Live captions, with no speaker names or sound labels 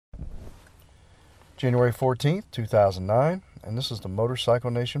January 14th, 2009, and this is the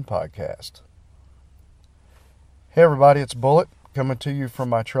Motorcycle Nation podcast. Hey everybody, it's Bullet coming to you from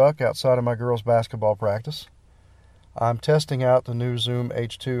my truck outside of my girls' basketball practice. I'm testing out the new Zoom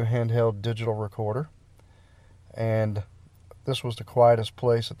H2 handheld digital recorder, and this was the quietest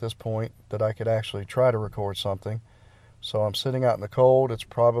place at this point that I could actually try to record something. So I'm sitting out in the cold. It's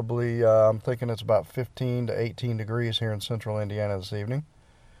probably, I'm thinking it's about 15 to 18 degrees here in central Indiana this evening.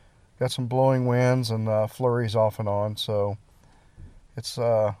 Got some blowing winds and flurries off and on, so it's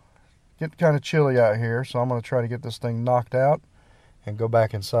getting kind of chilly out here, so I'm going to try to get this thing knocked out and go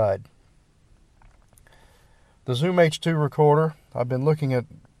back inside. The Zoom H2 recorder, I've been looking at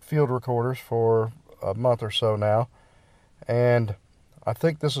field recorders for a month or so now, and I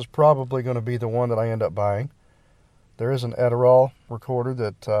think this is probably going to be the one that I end up buying. There is an Edirol recorder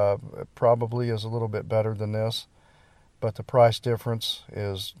that probably is a little bit better than this, but the price difference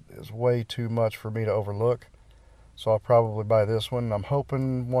is way too much for me to overlook. So I'll probably buy this one. I'm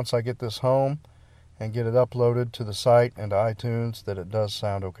hoping once I get this home and get it uploaded to the site and to iTunes that it does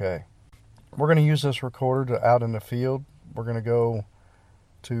sound okay. We're going to use this recorder out in the field. We're going to go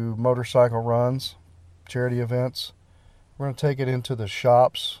to motorcycle runs, charity events. We're going to take it into the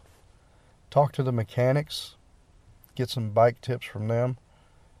shops, talk to the mechanics, get some bike tips from them,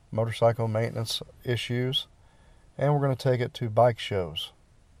 motorcycle maintenance issues, and we're going to take it to bike shows.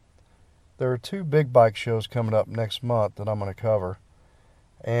 There are two big bike shows coming up next month that I'm going to cover,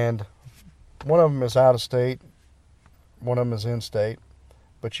 and one of them is out of state, one of them is in state,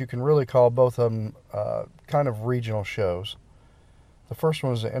 but you can really call both of them kind of regional shows. The first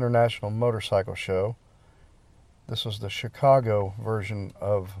one is the International Motorcycle Show. This is the Chicago version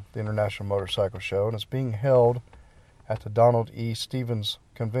of the International Motorcycle Show, and it's being held at the Donald E. Stevens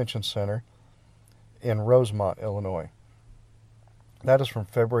Convention Center in Rosemont, Illinois. That is from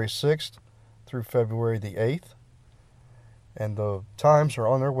February 6th through February the 8th, and the times are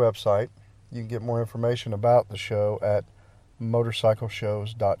on their website. You can get more information about the show at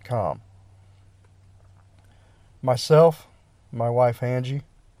motorcycleshows.com. Myself, my wife Angie,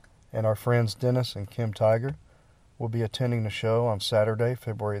 and our friends Dennis and Kim Tiger will be attending the show on Saturday,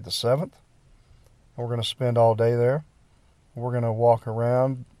 February the 7th. We're going to spend all day there. We're going to walk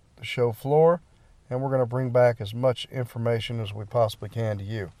around the show floor, and we're going to bring back as much information as we possibly can to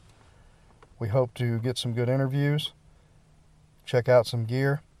you. We hope to get some good interviews, check out some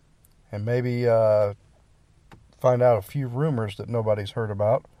gear, and maybe find out a few rumors that nobody's heard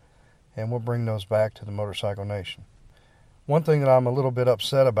about, and we'll bring those back to the Motorcycle Nation. One thing that I'm a little bit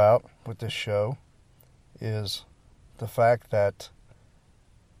upset about with this show is the fact that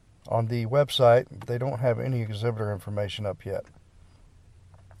on the website they don't have any exhibitor information up yet.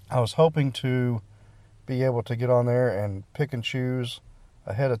 I was hoping to be able to get on there and pick and choose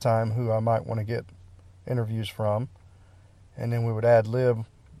ahead of time who I might want to get interviews from, and then we would ad lib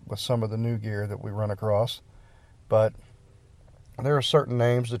with some of the new gear that we run across. But there are certain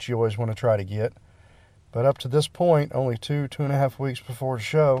names that you always want to try to get. But up to this point, only 2.5 weeks before the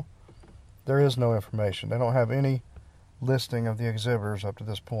show, there is no information. They don't have any listing of the exhibitors up to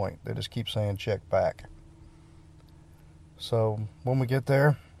this point. They just keep saying check back. So when we get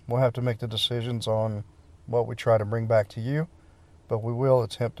there, we'll have to make the decisions on what we try to bring back to you, but we will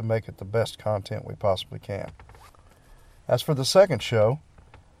attempt to make it the best content we possibly can. As for the second show,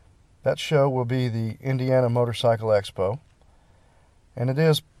 that show will be the Indiana Motorcycle Expo, and it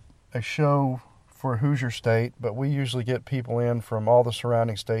is a show for Hoosier State, but we usually get people in from all the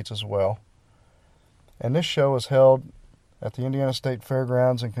surrounding states as well. And this show is held at the Indiana State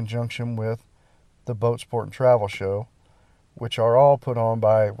Fairgrounds in conjunction with the Boat Sport and Travel Show, which are all put on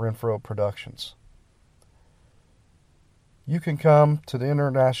by Renfro Productions. You can come to the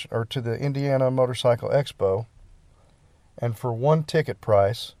Indiana Motorcycle Expo, and for one ticket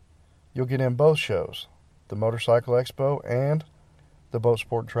price, you'll get in both shows, the Motorcycle Expo and the Boat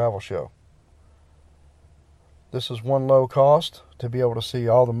Sport and Travel Show. This is one low cost to be able to see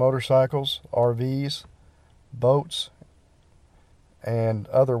all the motorcycles, RVs, boats, and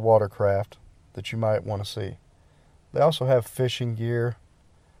other watercraft that you might want to see. They also have fishing gear,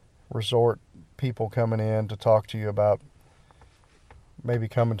 resort people coming in to talk to you about maybe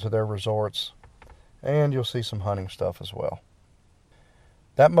coming to their resorts, and you'll see some hunting stuff as well.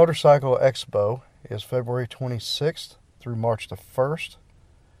 That Motorcycle Expo is February 26th through March the 1st,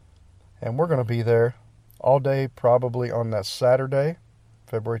 and we're going to be there all day probably on that Saturday,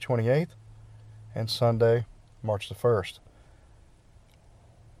 February 28th, and Sunday, March the 1st.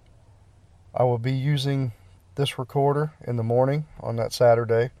 I will be using this recorder in the morning on that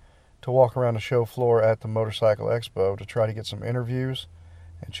Saturday to walk around the show floor at the Motorcycle Expo to try to get some interviews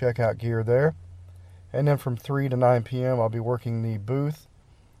and check out gear there. And then from 3 to 9 p.m. I'll be working the booth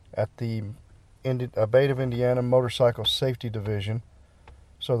at the Abate of Indiana Motorcycle Safety Division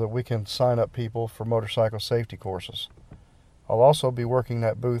so that we can sign up people for motorcycle safety courses. I'll also be working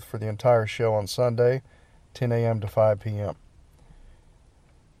that booth for the entire show on Sunday, 10 a.m. to 5 p.m.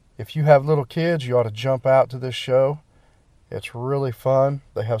 If you have little kids, you ought to jump out to this show. It's really fun.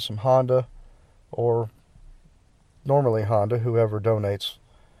 They have some Honda, or normally Honda, whoever donates,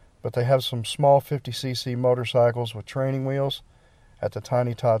 but they have some small 50cc motorcycles with training wheels at the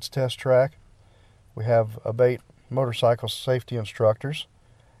Tiny Tots test track. We have Abate motorcycle safety instructors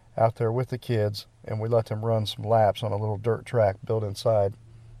out there with the kids, and we let them run some laps on a little dirt track built inside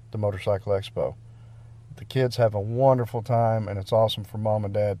the Motorcycle Expo. The kids have a wonderful time, and it's awesome for mom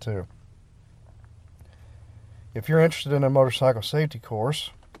and dad too. If you're interested in a motorcycle safety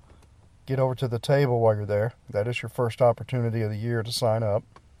course, get over to the table while you're there. That is your first opportunity of the year to sign up,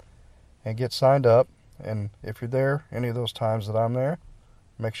 and get signed up. And if you're there any of those times that I'm there,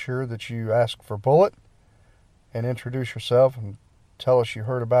 make sure that you ask for Bullet and introduce yourself and tell us you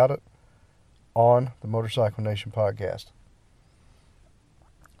heard about it on the Motorcycle Nation podcast.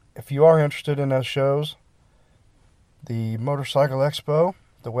 If you are interested in those shows, the Motorcycle Expo,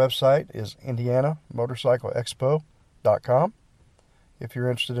 the website is indianamotorcycleexpo.com. If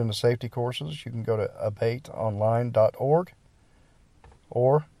you're interested in the safety courses, you can go to abateonline.org,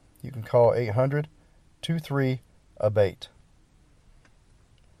 or you can call 800-23-ABATE.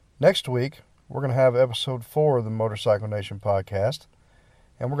 Next week, we're going to have episode 4 of the Motorcycle Nation podcast,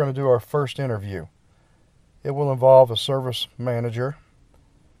 and we're going to do our first interview. It will involve a service manager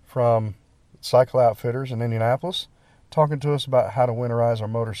from Cycle Outfitters in Indianapolis talking to us about how to winterize our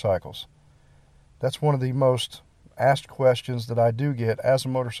motorcycles. That's one of the most asked questions that I do get as a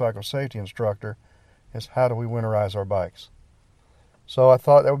motorcycle safety instructor, is how do we winterize our bikes? So I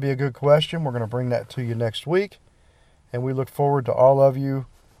thought that would be a good question. We're going to bring that to you next week, and we look forward to all of you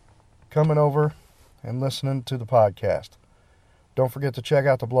coming over and listening to the podcast. Don't forget to check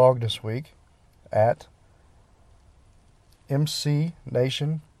out the blog this week at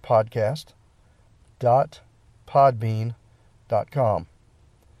mcnationpodcast.podbean.com.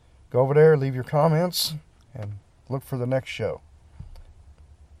 Go over there, leave your comments, and look for the next show.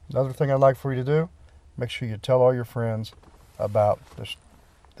 Another thing I'd like for you to do, make sure you tell all your friends about the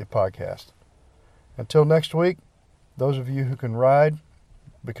podcast. Until next week, those of you who can ride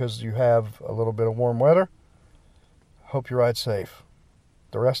because you have a little bit of warm weather, hope you ride safe.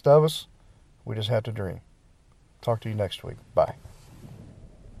 The rest of us, we just have to dream. Talk to you next week. Bye.